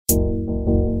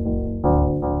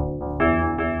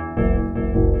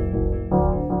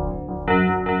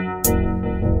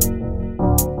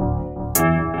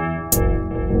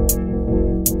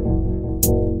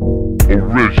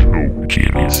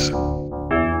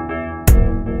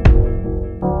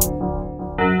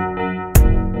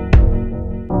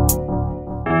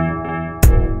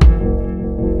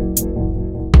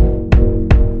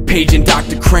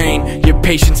crane. Your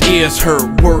patient's ears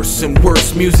hurt worse and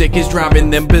worse. Music is driving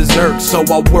them berserk. So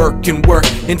I work and work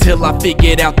until I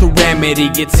figured out the remedy.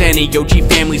 It's any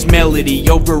OG family's melody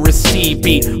over a C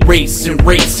beat.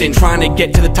 Racing, trying to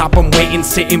get to the top. I'm waiting,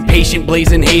 sitting patient,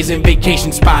 blazing haze in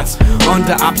vacation spots,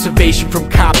 under observation from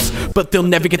cops. But they'll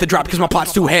never get the drop, cause my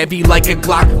plot's too heavy, like a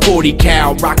Glock 40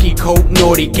 cal. Rocky coat,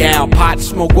 naughty gal, pot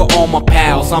smoke with all my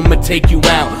pals. I'ma take you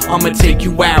out, I'ma take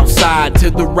you outside to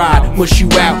the ride, mush you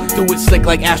out, do it slick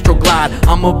like Astro Glide.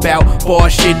 I'm about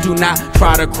boss shit, do not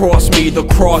try to cross me. The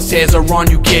crosshairs are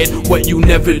on you, kid, what you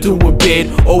never do a bit.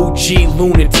 OG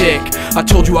lunatic, I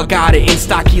told you I got it in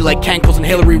stocky like Cankles and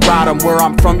Hillary Rodham. Where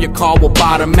I'm from, your car will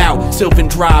bottom out. Sylvan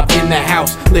Drive in the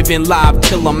house, living live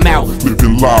till I'm out.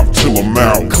 Living live till I'm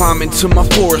out. Climbing to my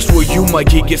forest where you might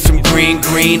get some green.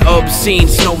 Obscene,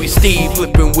 snowy Steve,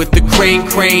 flipping with the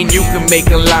crane. You can make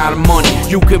a lot of money,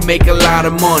 you can make a lot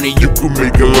of money. You can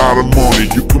make a lot of money,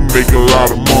 you can make a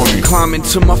lot of money. Climbing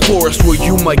to my forest where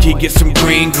you might get some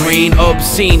green.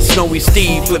 Obscene, snowy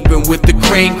Steve, flipping with the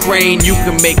crane. You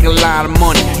can make a lot of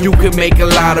money, you can make a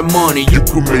lot of money. You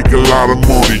can make a lot of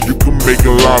money, you can make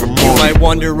a lot of money. You might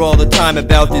wonder all the time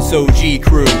about this OG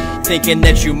crew, thinking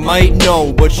that you might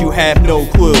know, but you have no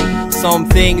clue. Some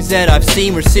things that I've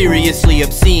seen were seriously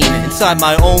obscene. Inside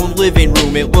my own living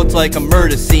room, it looked like a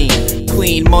murder scene.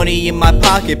 Clean money in my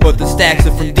pocket, but the stacks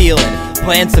are from dealing.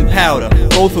 Plants and powder,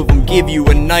 both of them give you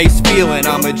a nice feeling.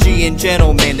 I'm a G and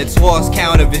gentleman that's lost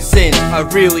count of his sins. I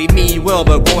really mean well,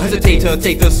 but won't hesitate to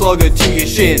take the slugger to your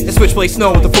shin. And switchblade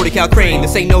snow with the 40 cal crane.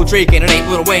 This ain't no Drake and it ain't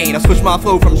Lil Wayne. I switch my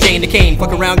flow from Jane to Kane.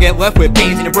 Fuck around, get left with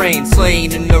pains in your brain.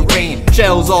 Slain in the rain,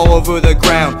 shells all over the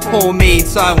ground. Homemade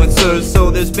silencers, so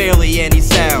there's barely any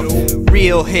sound.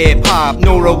 Real hip hop,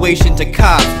 no relation to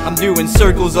cops. I'm doing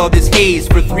circles of this haze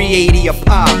for $3.80 a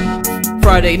pop.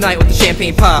 Friday night with the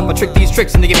champagne pop. I trick these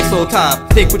tricks and they give me slow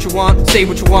top. Think what you want, say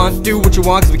what you want, do what you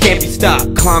want, cause we can't be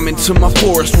stopped. Climbing to my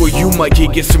forest where you might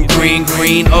get some green.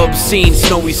 Obscene,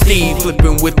 snowy Steve,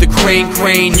 flipping with the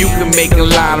crane. You can make a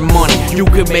lot of money, you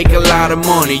can make a lot of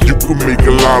money. You can make a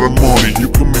lot of money, you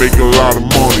can make a lot of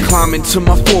money. Climbing to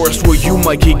my forest where you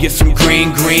might get some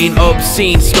green.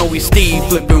 Obscene, snowy Steve,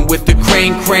 flipping with the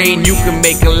crane. You can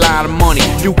make a lot of money,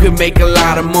 you can make a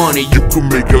lot of money. You can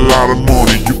make a lot of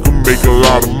money, you can make a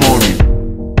lot of money.